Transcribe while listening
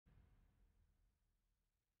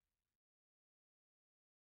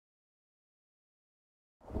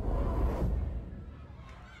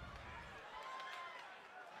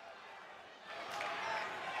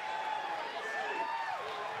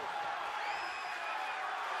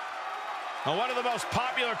One of the most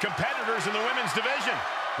popular competitors in the women's division.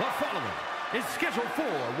 The following is scheduled for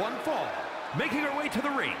one fall. Making her way to the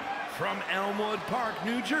ring from Elmwood Park,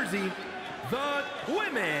 New Jersey, the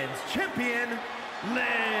Women's Champion,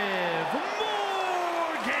 Liv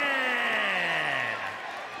Morgan.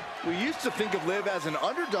 We used to think of Liv as an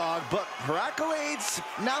underdog, but her accolades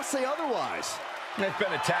now say otherwise. They've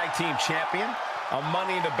been a tag team champion, a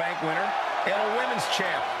Money in the Bank winner, and a women's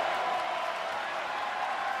champ.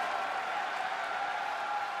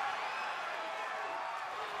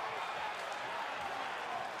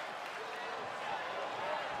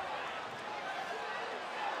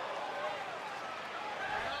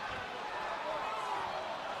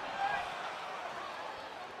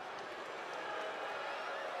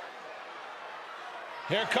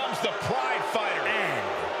 Here comes the Pride Fighter. And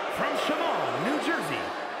from Chemung, New Jersey,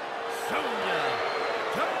 Sonya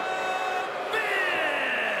Deville.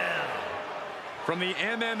 From the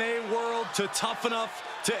MMA world to Tough Enough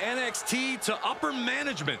to NXT to upper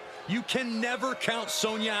management, you can never count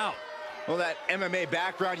Sonya out. Well, that MMA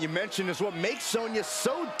background you mentioned is what makes Sonya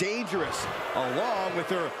so dangerous, along with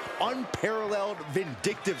her unparalleled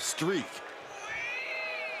vindictive streak.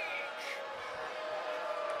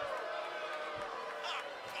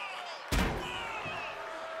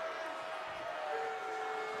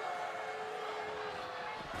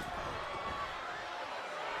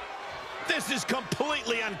 This is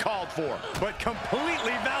completely uncalled for. But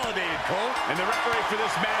completely validated, Cole. And the referee for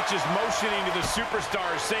this match is motioning to the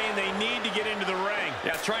superstars, saying they need to get into the ring.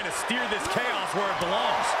 Yeah, trying to steer this chaos where it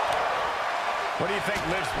belongs. What do you think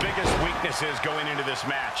Liv's biggest weakness is going into this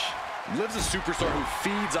match? Liv's a superstar who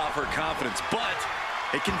feeds off her confidence, but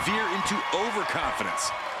it can veer into overconfidence.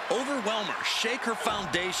 Overwhelm her, shake her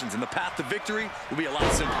foundations, and the path to victory will be a lot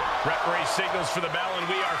simpler. Referee signals for the bell, and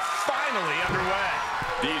we are finally underway.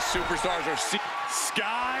 These superstars are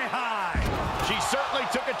sky high. She certainly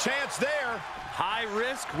took a chance there. High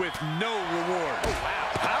risk with no reward. Oh, wow.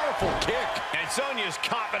 Powerful kick. And Sonya's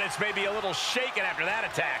confidence may be a little shaken after that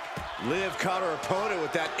attack. Liv caught her opponent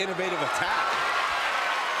with that innovative attack.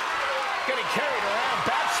 Getting carried around.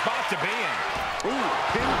 Bad spot to be in. Ooh,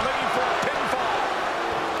 looking for a pinfall.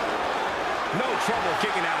 No trouble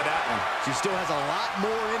kicking out of that one. She still has a lot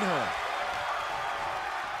more in her.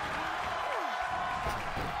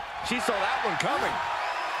 She saw that one coming.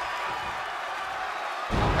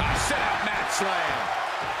 Set out mat slam.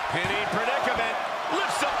 Pinning predicament.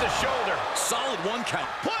 Lifts up the shoulder. Solid one count.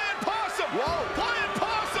 Playing possum. Whoa. Playing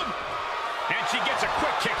possum. And she gets a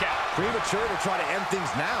quick kick out. Premature to try to end things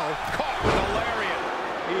now. Caught with a lariat.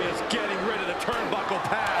 He is getting rid of the turnbuckle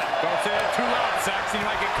pad. Don't say it too loud, Saxon. You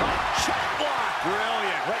might get caught. Shot block.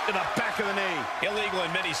 Brilliant. Right to the back of the knee. Illegal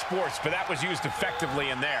in many sports, but that was used effectively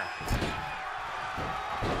in there.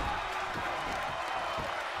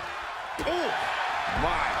 Oh,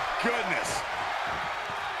 my goodness.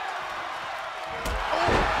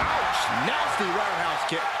 Oh, ouch. Nasty roundhouse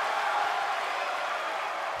kick.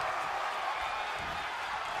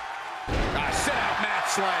 Set out mat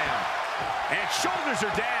slam. And shoulders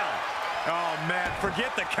are down. Oh, man,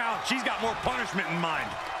 forget the count. She's got more punishment in mind.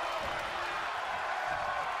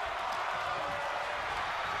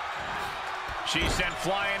 She's sent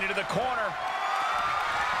flying into the corner.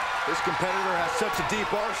 This competitor has such a deep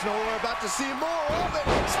arsenal. We're about to see more of it.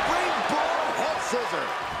 Springboard head scissor.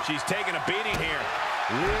 She's taking a beating here.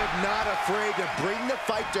 Liv not afraid to bring the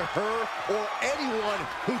fight to her or anyone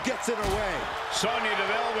who gets in her way. Sonya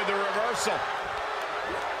Deville with the reversal.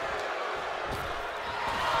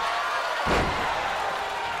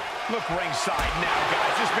 Look ringside now,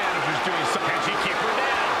 guys. This manager's doing something. Can she keep her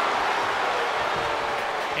down?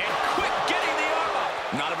 And quick getting the arm up.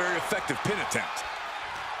 Not a very effective pin attempt.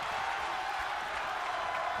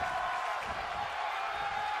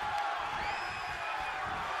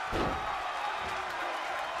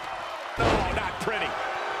 Oh, not pretty.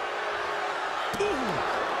 Ooh.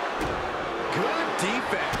 Good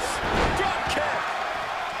defense. Drop kick.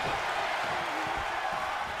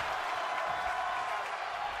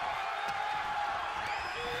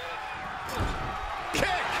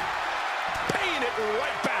 Kick. Paying it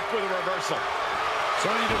right back with a reversal.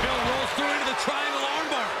 Sonya Deville rolls through into the triangle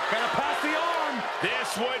armbar. Gotta pass the arm.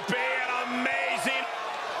 This would be an amazing.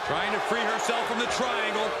 Trying to free herself from the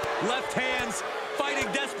triangle. Left hands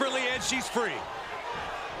fighting desperately, and she's free.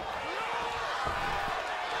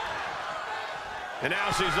 And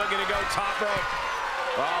now she's looking to go top rope.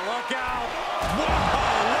 Oh, look out.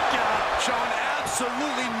 Whoa, look out. Showing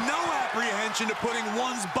absolutely no apprehension to putting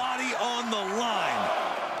one's body on the line.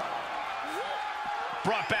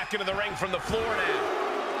 Brought back into the ring from the floor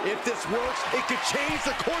now. If this works, it could change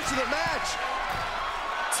the course of the match.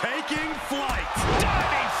 taking flight.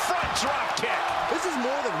 Diving front drop kick. This is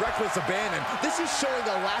more than reckless abandon. This is showing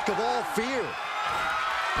a lack of all fear.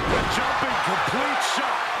 The jumping complete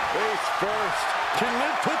shot. Face first. Can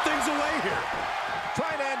Liv put things away here?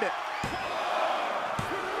 Try and end it.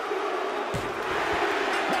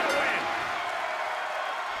 What a win.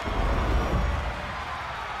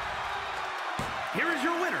 Here is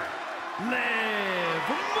your winner, Liv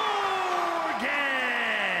Morgan.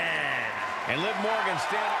 And Liv Morgan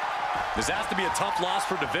standing. This has to be a tough loss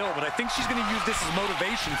for Deville, but I think she's going to use this as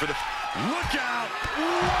motivation for the... Look out!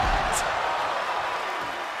 What?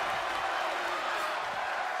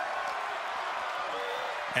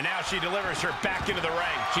 And now she delivers her back into the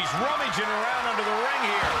ring. She's rummaging around under the ring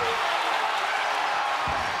here.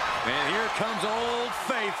 And here comes Old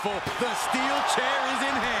Faithful. The steel chair is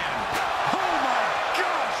in hand. Oh my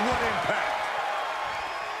gosh, what impact!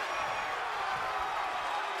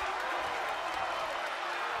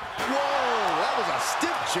 Whoa, that was a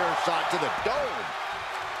stiff chair shot to the dome.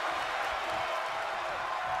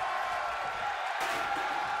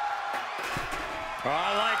 Oh,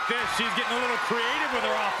 I like this. She's getting a little creative with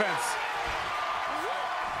her offense.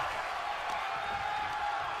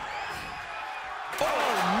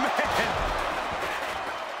 Oh, man.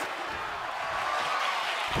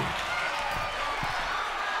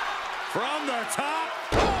 From the top